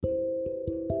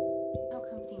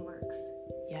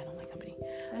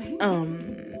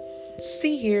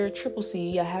C here, Triple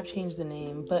C. I have changed the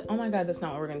name, but oh my god, that's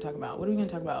not what we're gonna talk about. What are we gonna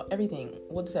talk about? Everything.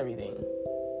 What is everything?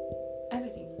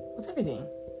 Everything. What's everything?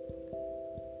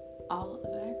 All of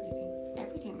everything.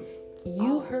 Everything.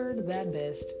 You heard that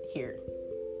best here.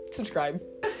 Subscribe.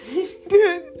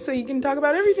 So you can talk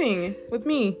about everything with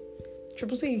me,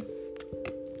 Triple C.